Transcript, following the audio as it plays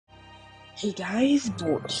Hey guys,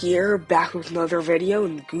 Bort here, back with another video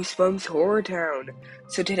in Goosebumps Horror Town.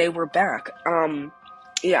 So today we're back.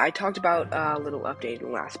 Yeah, I talked about a little update in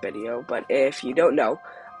the last video, but if you don't know,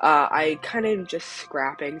 I kind of just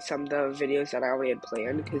scrapping some of the videos that I already had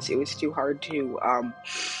planned because it was too hard to,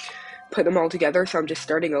 put them all together, so I'm just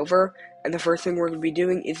starting over. And the first thing we're going to be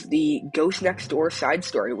doing is the Ghost Next Door side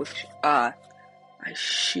story with, I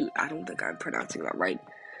don't think I'm pronouncing that right.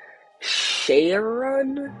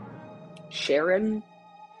 Sharon? Sharon?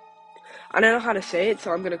 I don't know how to say it,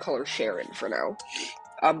 so I'm gonna call her Sharon for now.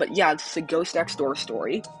 But yeah, it's a Ghost Next Door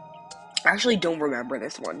story. I actually don't remember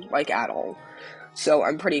this one, like, at all. So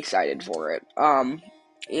I'm pretty excited for it.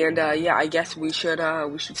 Yeah, I guess we should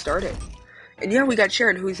start it. And yeah, we got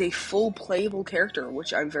Sharon, who's a full playable character,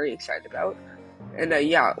 which I'm very excited about. And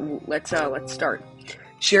yeah, let's start.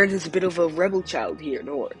 Sharon is a bit of a rebel child here in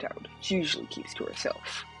Horror Town. She usually keeps to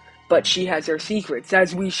herself. But she has her secrets,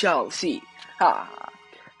 as we shall see. Ha ha.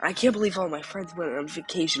 I can't believe all my friends went on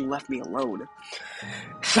vacation and left me alone.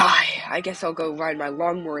 Sigh, I guess I'll go ride my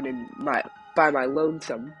longboard by my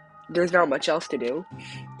lonesome. There's not much else to do.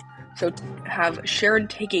 So have Sharon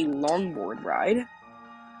take a longboard ride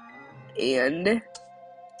and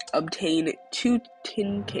obtain 2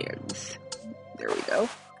 tin cans. There we go.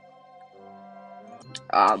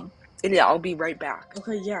 And yeah, I'll be right back.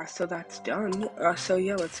 Okay, yeah, so that's done. So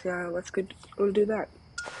yeah, let's go do that.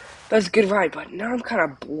 That was a good ride, but now I'm kind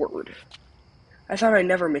of bored. I thought I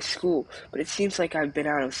never missed school, but it seems like I've been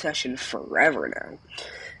out of session forever now.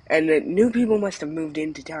 And the new people must have moved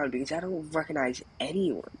into town because I don't recognize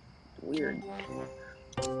anyone. Weird.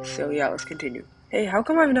 So yeah, let's continue. Hey, how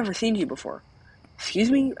come I've never seen you before? Excuse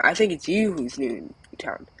me? I think it's you who's new in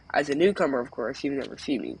town. As a newcomer, of course, you've never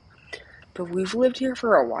seen me. But we've lived here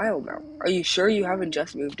for a while now. Are you sure you haven't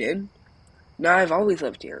just moved in? No, I've always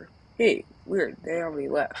lived here. Hey, weird, they already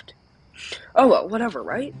left. Oh well, whatever,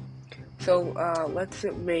 right? So, let's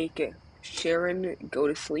make Sharon go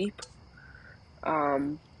to sleep,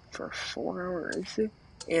 for 4 hours,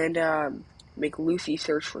 and, make Lucy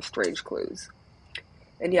search for strange clues.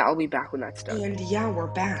 And yeah, I'll be back when that's done. And yeah, we're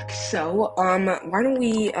back. So, why don't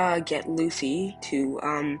we, get Lucy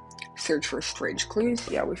to, search for strange clues?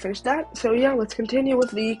 Yeah, we finished that. So yeah, let's continue with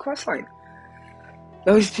the questline.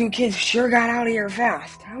 Those 2 kids sure got out of here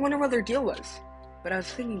fast. I wonder what their deal was. But I was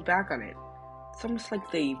thinking back on it. It's almost like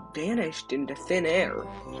they vanished into thin air.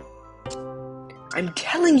 I'm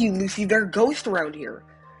telling you, Lucy, there are ghosts around here.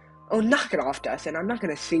 Oh, knock it off, Dustin. I'm not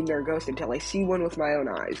gonna assume they're a ghost until I see one with my own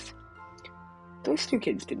eyes. Those 2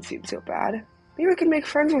 kids didn't seem so bad. Maybe I could make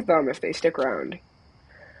friends with them if they stick around.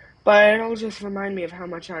 But it'll just remind me of how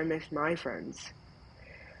much I miss my friends.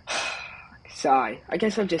 Sigh. I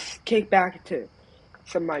guess I'll just kick back to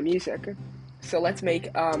some of my music. So let's make,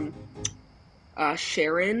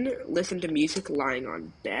 Sharon listen to music lying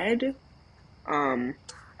on bed.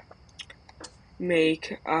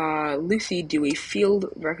 Make, Lucy do a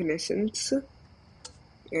field reconnaissance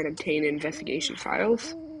and obtain investigation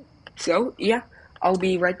files. So, yeah, I'll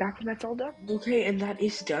be right back when that's all done. Okay, and that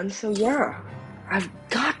is done, so yeah, I've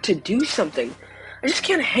got to do something. I just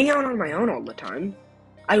can't hang out on my own all the time.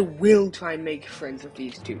 I will try and make friends with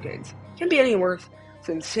these 2 kids. Can't be any worse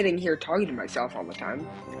than sitting here talking to myself all the time.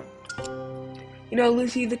 You know,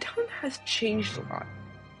 Lucy, the town has changed a lot.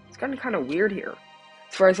 It's gotten kind of weird here.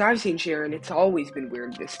 As far as I've seen, Sharon, it's always been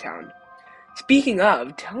weird in this town. Speaking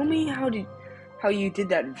of, tell me how you did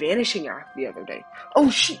that vanishing act the other day. Oh,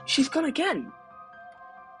 she's gone again.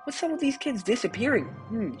 What's up with these kids disappearing?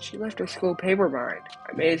 She left her school paper behind.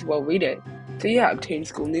 I may as well read it. So yeah, obtain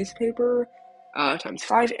school newspaper, times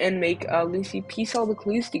 5, and make, Lucy piece all the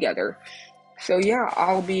clues together. So yeah,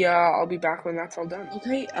 I'll be back when that's all done.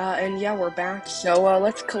 Okay, and yeah, we're back. So,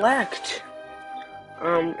 let's collect.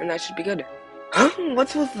 And that should be good. Huh?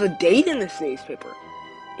 What's with the date in this newspaper?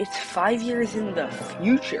 It's 5 years in the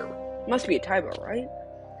future. Must be a typo, right?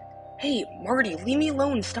 Hey, Marty, leave me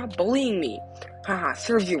alone. Stop bullying me. Haha,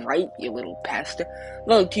 serves you right, you little pest.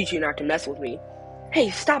 That'll teach you not to mess with me. Hey,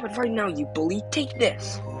 stop it right now, you bully. Take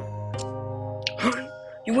this. Huh?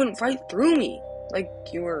 You went right through me. Like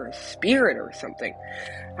you were a spirit or something.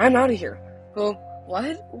 I'm out of here. Well,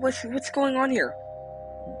 what? What's going on here?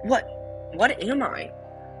 What am I?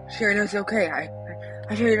 Sharon, it's okay.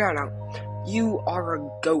 I figured it out now. You are a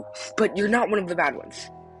ghost, but you're not one of the bad ones.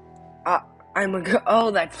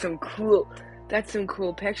 Oh, that's some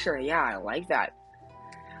cool picture. Yeah, I like that.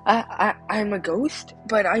 I'm a ghost,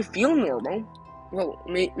 but I feel normal. Well,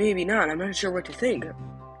 maybe not. I'm not sure what to think.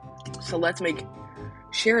 So let's make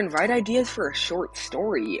Sharon write ideas for a short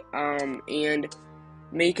story. And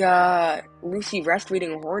make Lucy rest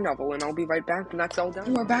reading a horror novel, and I'll be right back when that's all done.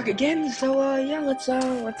 And we're back again, so yeah, let's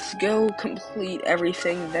go complete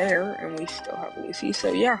everything there, and we still have Lucy.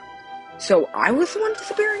 So yeah, so I was the one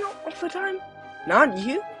disappearing all the time, not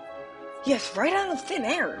you. Yes, right out of thin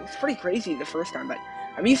air. It was pretty crazy the first time, but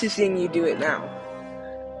I'm used to seeing you do it now.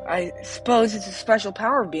 I suppose it's a special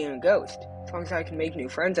power of being a ghost. As long as I can make new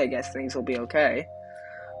friends, I guess things will be okay.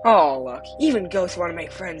 Oh, look, even ghosts want to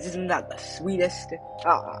make friends. Isn't that the sweetest?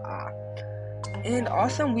 And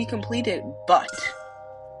awesome, we completed, but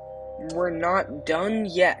we're not done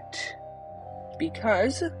yet.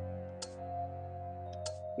 Because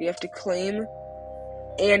we have to claim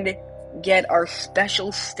and get our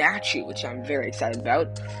special statue, which I'm very excited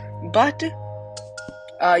about. But,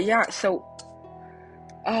 yeah, so,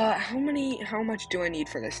 how much do I need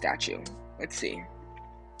for this statue? Let's see.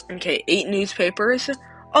 Okay, 8 newspapers.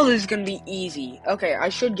 Oh, this is gonna be easy. Okay, I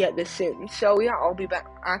should get this soon. So yeah, I'll be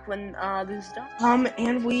back when this is done.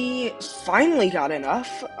 And we finally got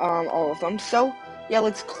enough, all of them. So yeah,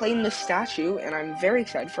 let's claim the statue, and I'm very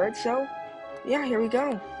excited for it. So yeah, here we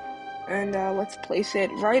go. And let's place it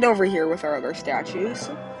right over here with our other statues.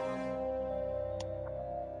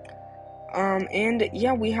 And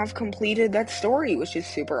yeah, we have completed that story, which is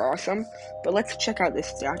super awesome. But let's check out this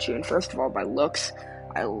statue, and first of all, by looks,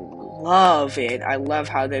 I love it. I love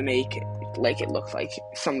how they make it look like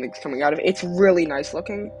something's coming out of it. It's really nice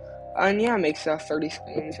looking. And yeah, it makes 30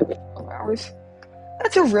 seconds every 12 hours.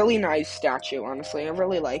 That's a really nice statue, honestly. I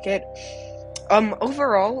really like it.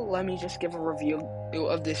 Overall, let me just give a review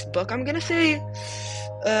of this book. I'm gonna say,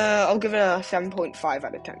 I'll give it a 7.5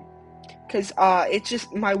 out of 10. Because, it's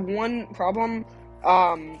just my one problem,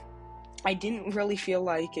 I didn't really feel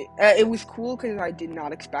like it. It was cool because I did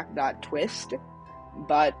not expect that twist.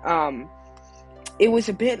 But, it was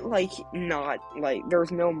a bit, like, not, like, there was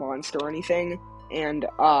no monster or anything, and,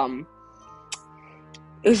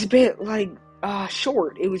 it was a bit, like,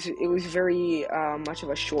 short. It was very, much of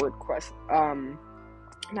a short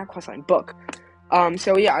not questline, book.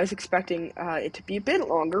 So yeah, I was expecting, it to be a bit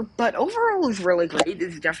longer, but overall it was really great.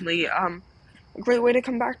 It's definitely, a great way to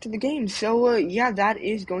come back to the game. So, yeah, that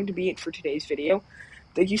is going to be it for today's video.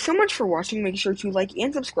 Thank you so much for watching. Make sure to like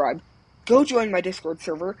and subscribe. Go join my Discord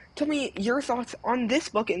server. Tell me your thoughts on this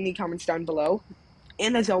book in the comments down below.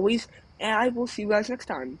 And as always, I will see you guys next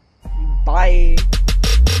time. Bye.